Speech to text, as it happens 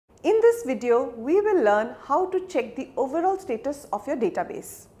In this video, we will learn how to check the overall status of your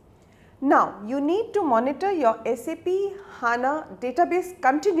database. Now, you need to monitor your SAP HANA database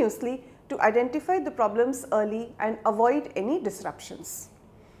continuously to identify the problems early and avoid any disruptions.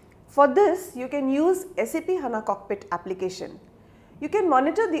 For this, you can use SAP HANA Cockpit application. You can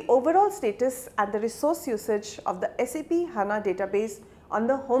monitor the overall status and the resource usage of the SAP HANA database on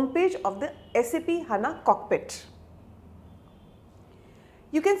the home page of the SAP HANA Cockpit.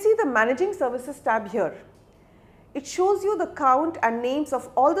 You can see the Managing Services tab here. It shows you the count and names of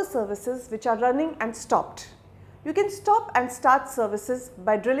all the services which are running and stopped. You can stop and start services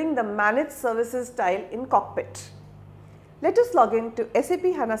by drilling the Manage Services tile in Cockpit. Let us log in to SAP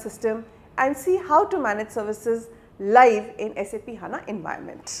HANA system and see how to manage services live in SAP HANA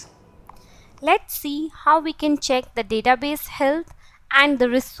environment. Let's see how we can check the database health and the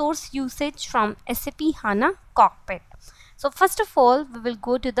resource usage from SAP HANA Cockpit. So first of all, we will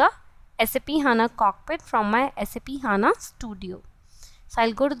go to the SAP HANA Cockpit from my SAP HANA Studio. So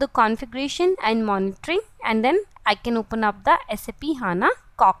I'll go to the configuration and monitoring, and then I can open up the SAP HANA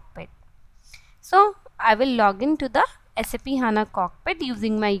Cockpit. So I will log into the SAP HANA Cockpit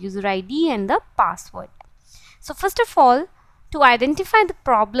using my user ID and the password. So first of all, to identify the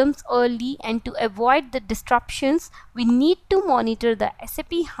problems early and to avoid the disruptions, we need to monitor the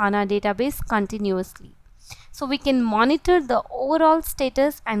SAP HANA database continuously. So we can monitor the overall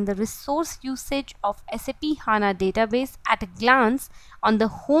status and the resource usage of SAP HANA database at a glance on the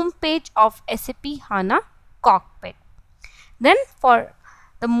home page of SAP HANA Cockpit. Then for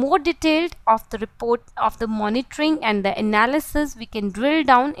the more detailed of the report of the monitoring and the analysis, we can drill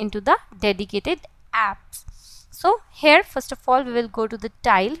down into the dedicated apps. So here first of all we will go to the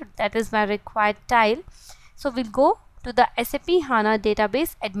tile, that is my required tile. So we'll go to the SAP HANA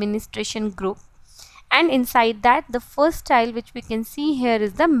database administration group, and inside that the first tile which we can see here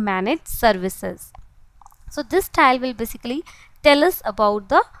is the managed services. So this tile will basically tell us about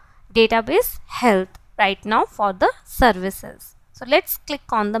the database health right now for the services. So let's click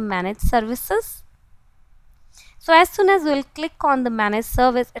on the managed services. So as soon as we will click on the managed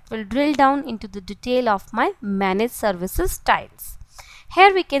service, it will drill down into the detail of my managed services tiles.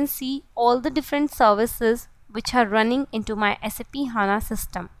 Here we can see all the different services which are running into my SAP HANA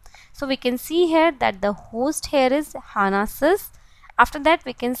system. So we can see here that the host here is HANA Sys. After that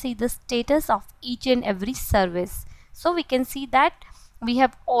we can see the status of each and every service. So we can see that we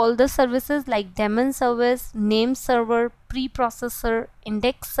have all the services like daemon service, name server, preprocessor,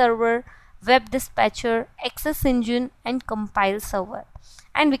 index server, web dispatcher, access engine and compile server,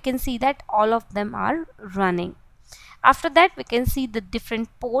 and we can see that all of them are running. After that we can see the different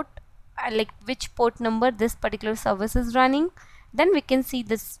port, like which port number this particular service is running. Then we can see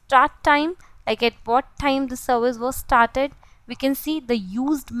the start time, like at what time the service was started. We can see the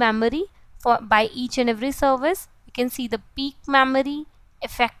used memory by each and every service. We can see the peak memory,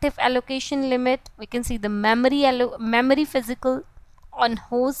 effective allocation limit. We can see the memory physical on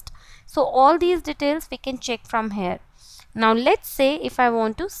host. So all these details we can check from here. Now let's say if I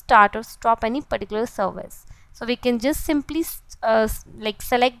want to start or stop any particular service. So we can just simply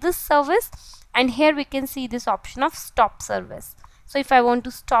select this service, and here we can see this option of stop service. So if I want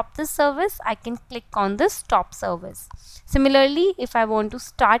to stop this service, I can click on this stop service. Similarly, if I want to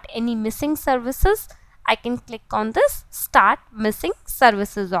start any missing services, I can click on this start missing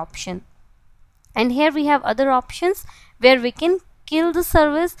services option. And here we have other options where we can kill the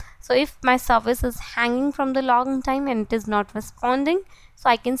service. So if my service is hanging from the long time and it is not responding, so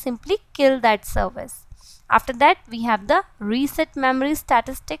I can simply kill that service. After that we have the reset memory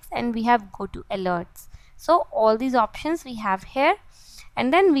statistics, and we have go to alerts. So all these options we have here,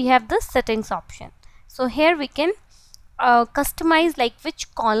 and then we have the settings option. So here we can customize like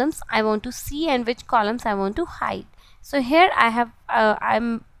which columns I want to see and which columns I want to hide. So here I have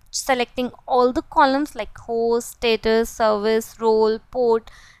I'm selecting all the columns like host, status, service, role, port.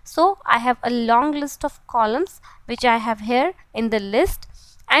 So I have a long list of columns which I have here in the list,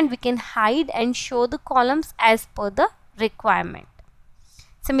 and we can hide and show the columns as per the requirement.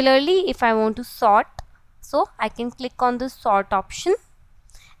 Similarly, if I want to sort, so I can click on the sort option,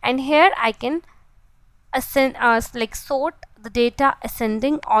 and here I can sort the data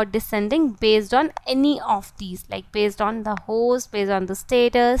ascending or descending based on any of these, like based on the host, based on the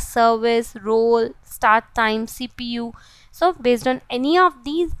status, service, role, start time, CPU. So based on any of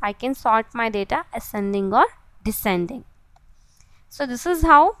these I can sort my data ascending or descending. So this is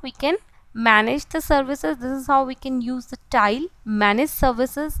how we can manage the services. This is how we can use the tile manage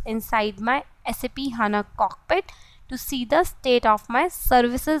services inside my SAP HANA Cockpit to see the state of my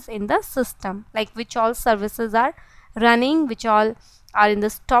services in the system, like which all services are running, which all are in the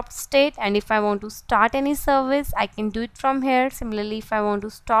stop state, and if I want to start any service, I can do it from here. Similarly, if I want to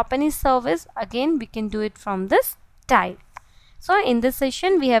stop any service, again we can do it from this type. So in this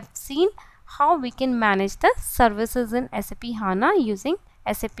session we have seen how we can manage the services in SAP HANA using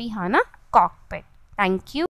SAP HANA Cockpit. Thank you.